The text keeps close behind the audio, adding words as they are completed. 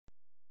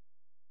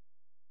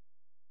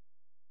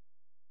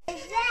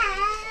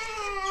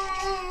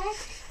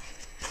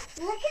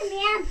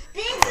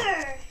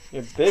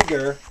You're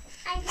bigger.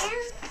 I am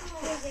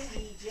taller than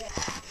CJ.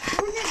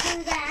 I want to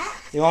do that.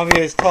 You want to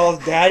be as tall as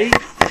Daddy?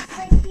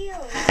 Like you.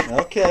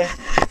 Okay.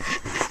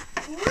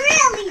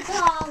 Really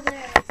taller.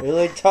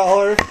 Really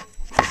taller?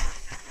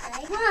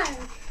 Like 1.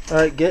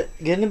 Alright, get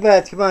in the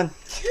bed. Come on.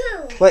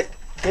 2. Wait.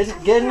 Get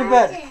in the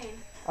bed.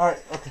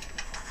 Alright, okay.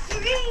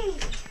 3.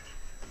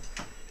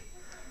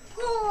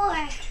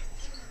 4.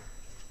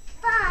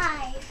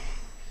 5.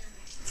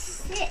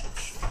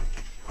 6.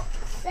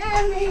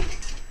 7.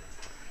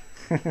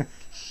 8.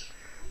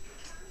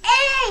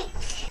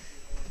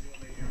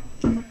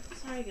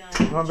 Sorry, guys.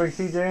 You want to bring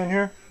CJ in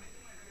here?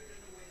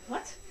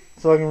 What?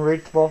 So I can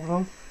read to both of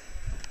them?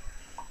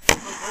 I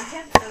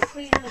have a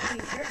clean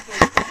shirt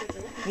for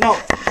you. No,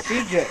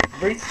 CJ.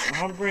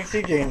 I want to bring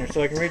CJ in here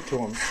so I can read to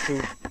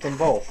them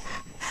both.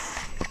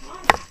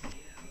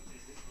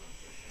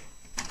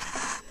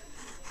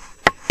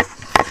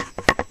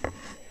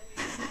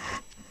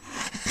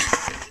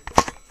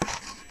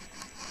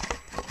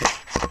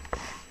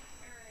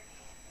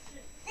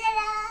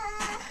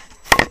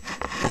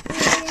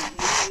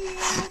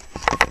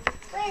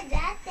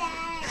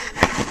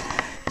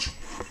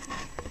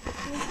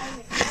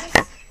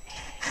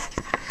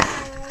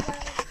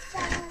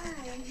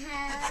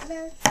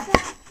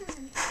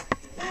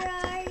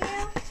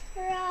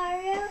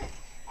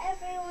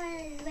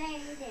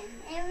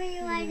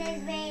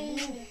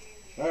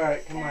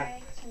 Alright, come on.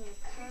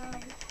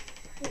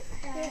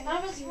 I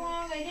was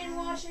wrong. I didn't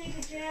wash any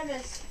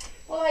pajamas.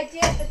 Well, I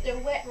did, but they're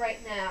wet right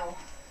now.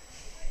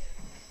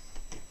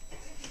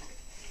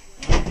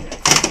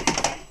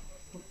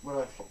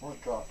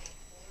 What dropped?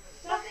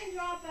 Something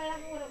dropped, but I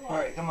don't know what it was.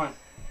 Alright, come on.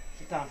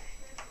 Sit down.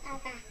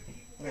 Okay.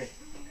 Wait.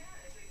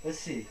 Let's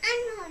see.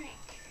 I'm on it.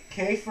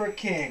 K for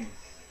king.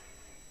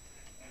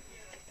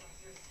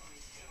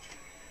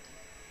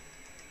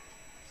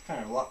 It's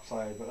kind of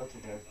lopsided, but that's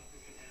okay.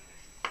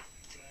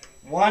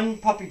 1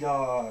 puppy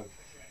dog.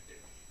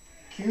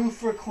 Q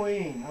for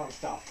queen. Oh,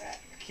 stop that.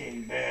 K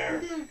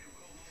bear.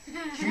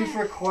 Q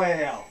for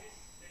quail.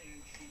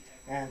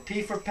 And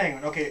P for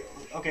penguin. Okay,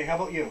 how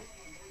about you?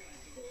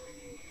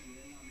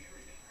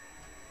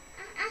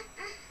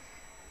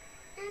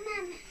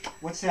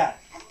 What's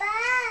that?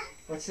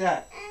 What's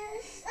that?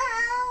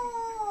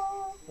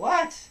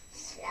 What?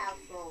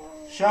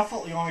 Shuffle.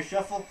 Shuffle? You want me to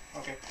shuffle?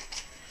 Okay.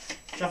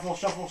 Shuffle,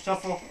 shuffle,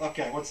 shuffle.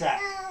 Okay, what's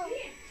that? No.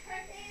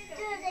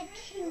 Do the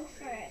king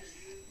first.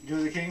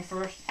 Do the king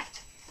first?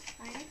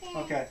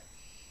 Okay.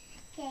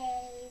 Okay.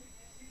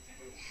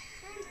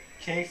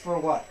 K for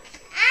what?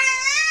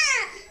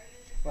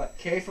 What?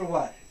 K for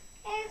what?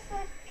 K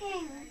for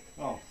king.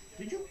 Oh,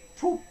 did you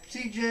poop,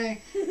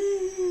 CJ?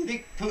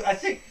 I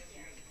think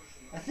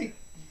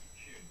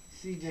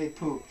CJ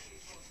pooped.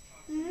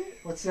 Hmm?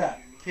 What's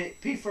that?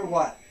 P for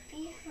what?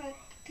 P for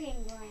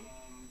penguin.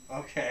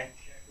 Okay.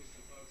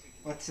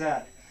 What's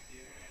that?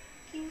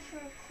 Q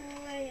for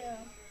quail.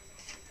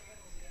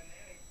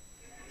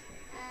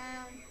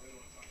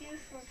 Q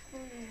for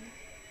queen.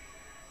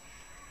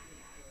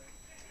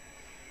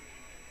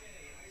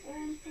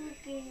 1 for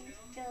king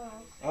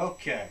dog.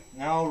 Okay,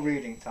 now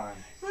reading time.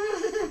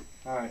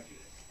 Alright.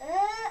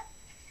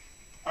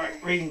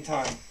 Alright, reading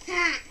time.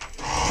 Hey,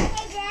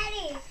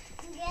 Daddy.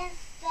 You can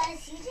spell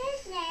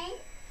CJ's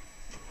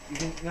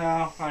name?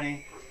 No,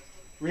 honey.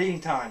 Reading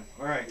time.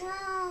 Alright. No,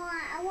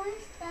 I want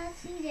to spell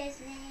CJ's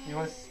name. You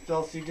want to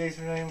spell CJ's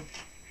name?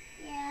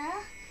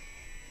 Yeah.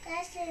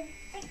 That's in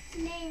 6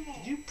 minutes.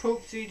 Did you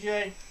poop,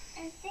 CJ?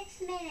 In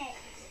 6 minutes.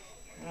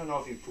 I don't know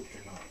if you pooped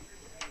or not.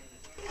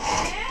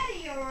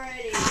 Daddy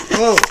already.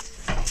 Whoa!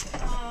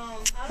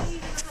 I don't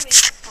even know how many.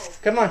 Oh,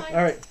 Come on.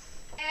 Alright.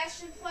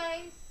 Ashton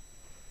plays.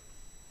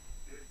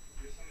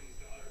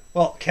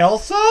 Well,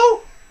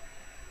 Kelso?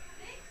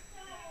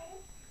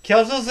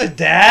 Kelso's a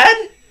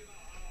dad?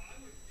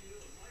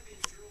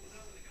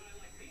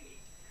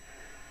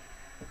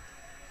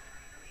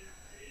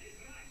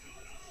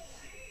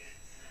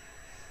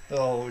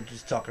 Oh, we're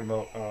just talking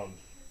about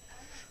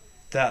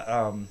that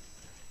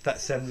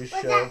 70s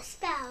What show. that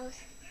spells?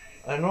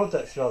 I don't know what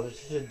that spells. It's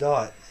just a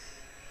dot.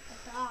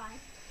 A dot.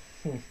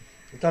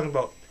 We're talking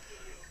about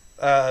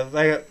I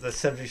got the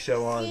 70s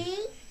show on.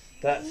 C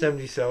That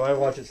 70s show. I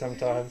watch it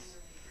sometimes.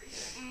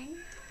 N.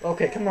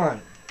 Okay, come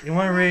on. You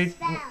want to read?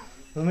 Spell.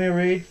 Let me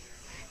read.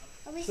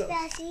 Let me spell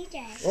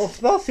CJ. Well,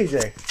 spell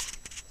CJ.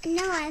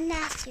 No, I'm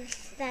not to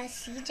spell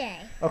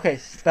CJ. Okay,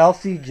 spell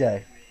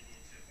CJ.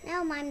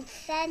 No, Mom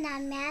said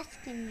I'm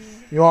asking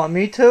you. You want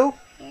me to?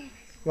 Yeah.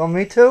 You want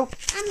me to?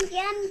 I'm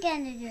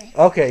gonna do it.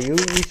 Okay, you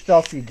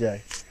spell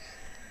CJ.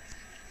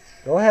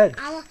 Go ahead.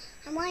 I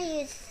want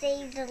you to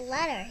say the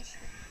letters.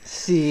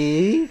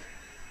 C.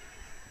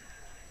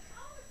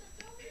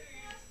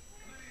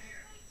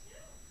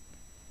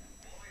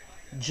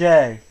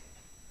 J.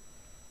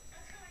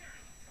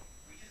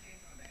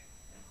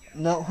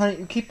 No, honey,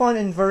 you keep on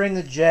inverting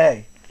the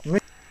J.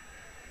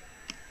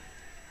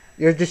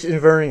 You're just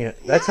inverting it.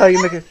 That's how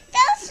you make it.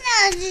 That's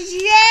not a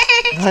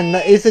J. Hun,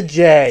 that is a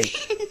J.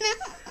 No.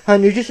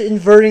 Hun, you're just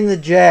inverting the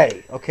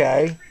J,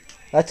 okay?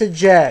 That's a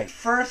J.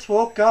 First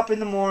woke up in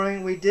the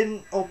morning, we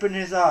didn't open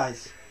his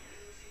eyes.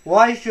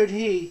 Why should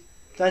he?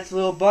 That's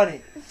little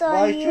bunny.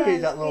 Why should he,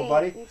 that little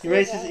bunny? He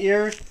raised his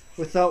ears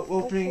without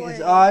opening his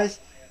eyes.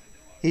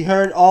 He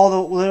heard all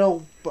the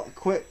little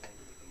quick,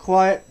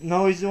 quiet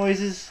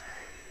noises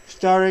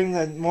starting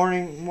the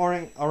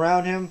morning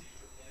around him.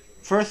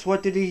 First,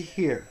 what did he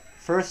hear?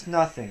 First,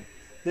 nothing.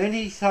 Then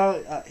he saw.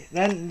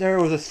 Then there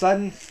was a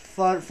sudden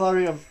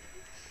flurry of.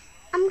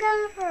 I'm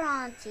gonna put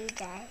on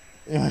CJ.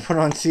 You want to put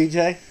on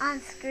CJ?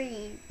 On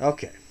screen.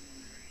 Okay.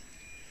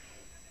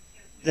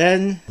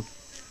 Then,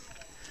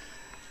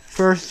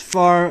 first,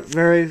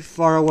 very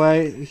far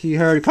away, he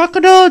heard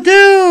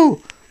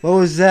cock-a-doodle-doo. What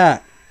was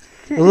that?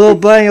 The little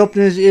bunny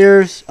opened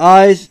his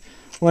eyes,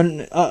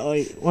 and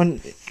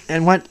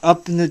went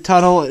up in the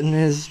tunnel in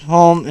his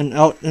home and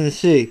out in the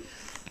sea.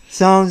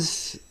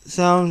 Sounds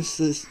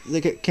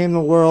that came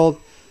the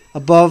world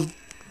above.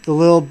 The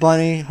little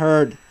bunny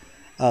heard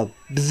a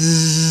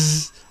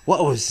bzzz.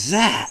 What was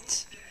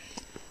that?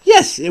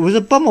 Yes, it was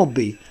a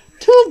bumblebee.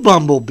 Two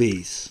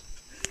bumblebees.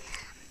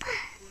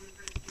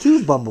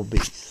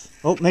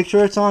 Oh, make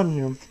sure it's on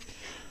him.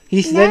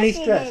 Then he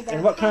stretched.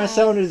 And what kind of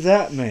sound does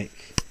that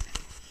make?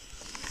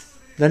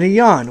 Then he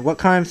yawned. What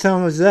kind of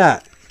sound was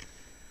that?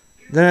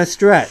 Then a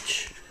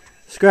stretch.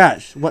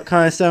 Scratch. What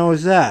kind of sound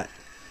was that?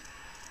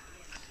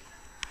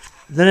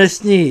 Then a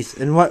sneeze.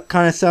 And what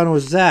kind of sound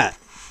was that?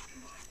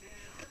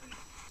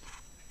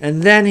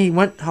 And then he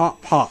went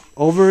hop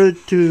over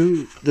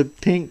to the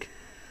pink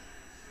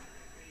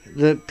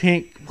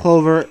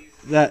clover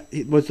that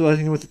was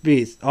working with the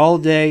bees. All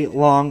day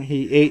long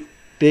he ate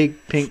big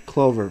pink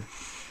clover.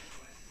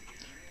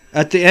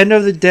 At the end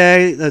of the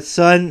day, the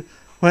sun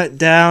went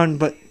down,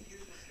 but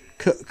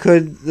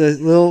could the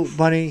little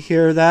bunny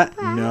hear that?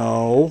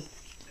 No.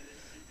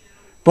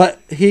 But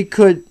he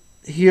could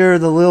hear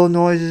the little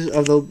noises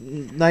of the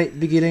night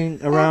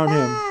beginning around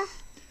him.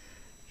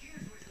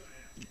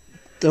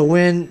 The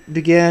wind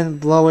began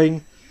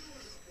blowing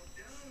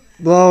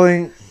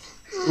louder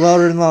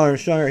and louder and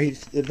stronger.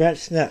 The branch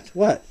snapped.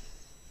 What?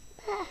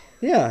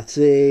 Yeah, it's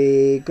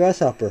a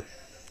grasshopper.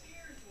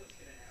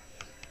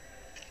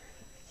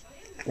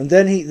 And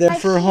then he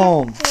for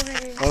home.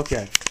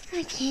 Okay.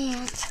 I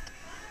can't.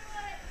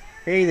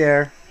 Hey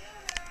there.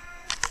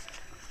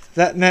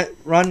 That meant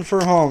run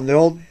for home. The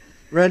old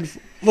red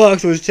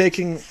fox was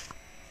taking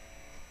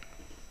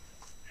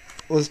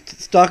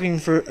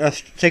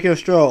taking a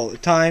stroll.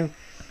 Time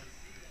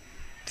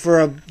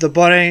for the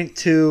bunny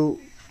to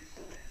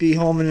be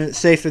home and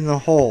safe in the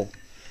hole.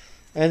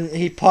 And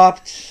he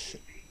popped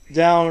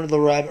down the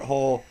rabbit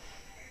hole,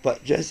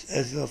 but just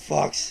as the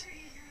fox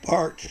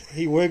barked,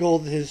 he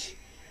wiggled his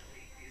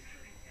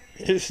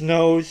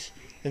nose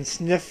and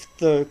sniffed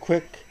the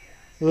quick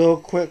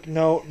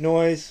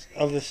noise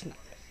of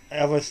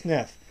a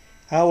sniff.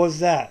 How was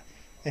that?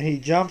 And he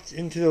jumped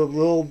into the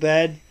little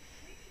bed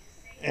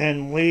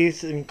and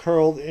leaped and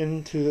curled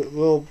into the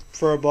little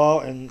fur ball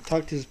and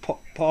tucked his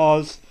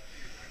paws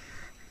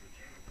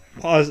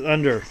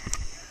under.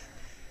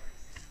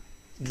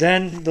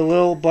 Then the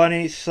little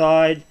bunny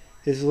sighed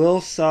his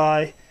little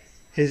sigh.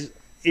 His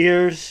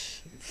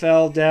ears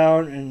fell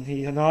down and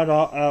he nodded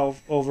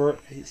over.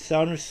 He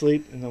sound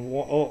asleep in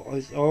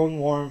his own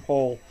warm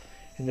hole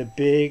in the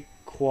big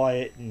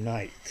quiet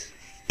night.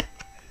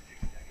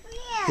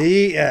 Yeah.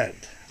 The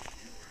end.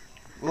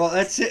 Well,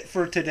 that's it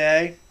for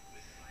today.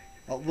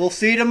 We'll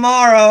see you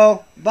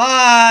tomorrow.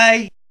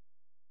 Bye.